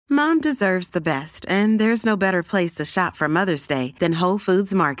Mom deserves the best, and there's no better place to shop for Mother's Day than Whole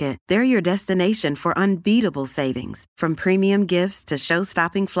Foods Market. They're your destination for unbeatable savings, from premium gifts to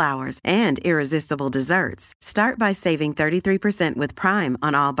show-stopping flowers and irresistible desserts. Start by saving 33% with Prime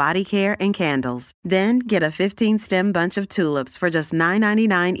on all body care and candles. Then get a 15-stem bunch of tulips for just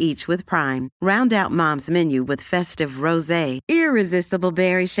 $9.99 each with Prime. Round out Mom's menu with festive rosé, irresistible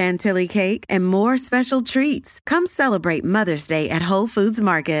berry chantilly cake, and more special treats. Come celebrate Mother's Day at Whole Foods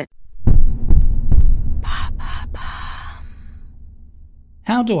Market.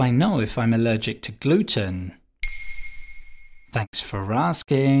 How do I know if I'm allergic to gluten? Thanks for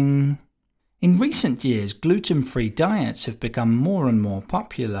asking. In recent years, gluten-free diets have become more and more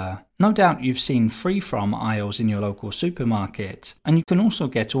popular. No doubt you've seen free-from aisles in your local supermarket, and you can also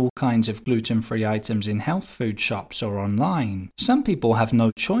get all kinds of gluten-free items in health food shops or online. Some people have no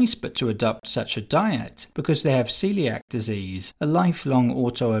choice but to adopt such a diet because they have celiac disease, a lifelong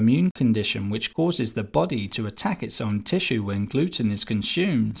autoimmune condition which causes the body to attack its own tissue when gluten is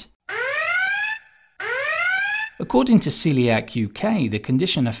consumed. According to Celiac UK, the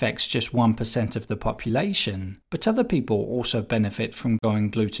condition affects just 1% of the population, but other people also benefit from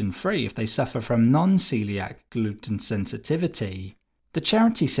going gluten-free if they suffer from non-celiac gluten sensitivity. The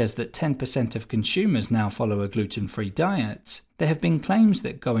charity says that 10% of consumers now follow a gluten-free diet. There have been claims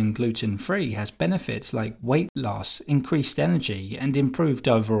that going gluten-free has benefits like weight loss, increased energy, and improved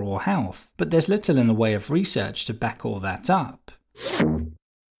overall health, but there's little in the way of research to back all that up.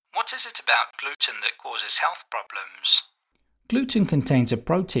 What is it about gluten that causes health problems? Gluten contains a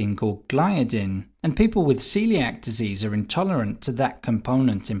protein called gliadin, and people with celiac disease are intolerant to that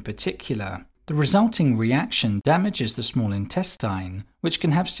component in particular. The resulting reaction damages the small intestine, which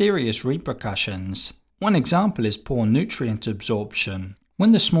can have serious repercussions. One example is poor nutrient absorption.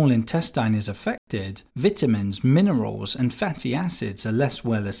 When the small intestine is affected, vitamins, minerals, and fatty acids are less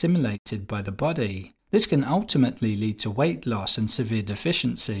well assimilated by the body. This can ultimately lead to weight loss and severe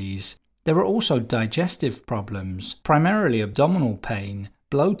deficiencies. There are also digestive problems, primarily abdominal pain,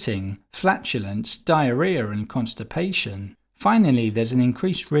 bloating, flatulence, diarrhea, and constipation. Finally, there's an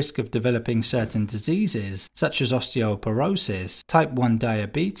increased risk of developing certain diseases, such as osteoporosis, type 1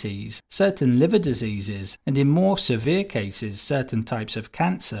 diabetes, certain liver diseases, and in more severe cases, certain types of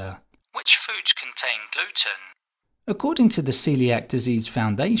cancer. Which foods contain gluten? According to the Celiac Disease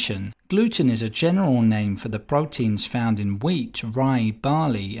Foundation, gluten is a general name for the proteins found in wheat, rye,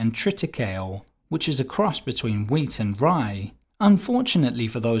 barley, and triticale, which is a cross between wheat and rye. Unfortunately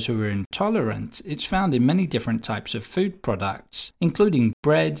for those who are intolerant, it's found in many different types of food products, including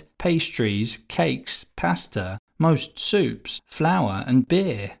bread, pastries, cakes, pasta, most soups, flour, and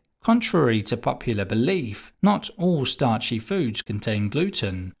beer. Contrary to popular belief, not all starchy foods contain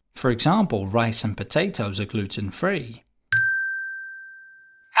gluten. For example, rice and potatoes are gluten-free.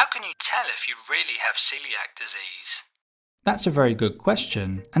 How can you tell if you really have celiac disease? That's a very good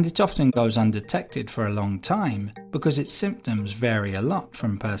question, and it often goes undetected for a long time because its symptoms vary a lot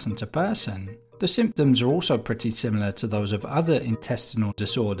from person to person. The symptoms are also pretty similar to those of other intestinal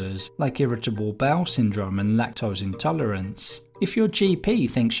disorders like irritable bowel syndrome and lactose intolerance. If your GP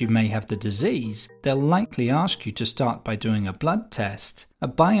thinks you may have the disease, they'll likely ask you to start by doing a blood test. A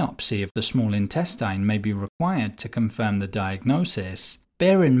biopsy of the small intestine may be required to confirm the diagnosis.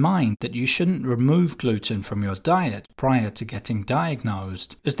 Bear in mind that you shouldn't remove gluten from your diet prior to getting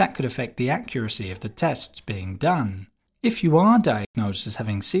diagnosed, as that could affect the accuracy of the tests being done. If you are diagnosed as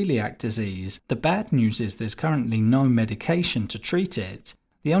having celiac disease, the bad news is there's currently no medication to treat it.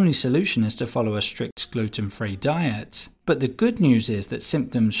 The only solution is to follow a strict gluten-free diet. But the good news is that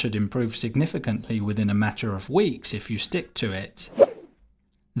symptoms should improve significantly within a matter of weeks if you stick to it.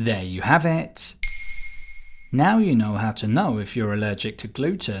 There you have it. Now you know how to know if you're allergic to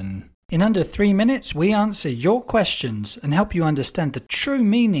gluten. In under 3 minutes, we answer your questions and help you understand the true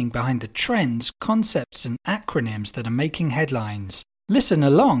meaning behind the trends, concepts, and acronyms that are making headlines. Listen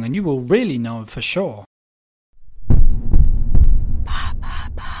along and you will really know for sure.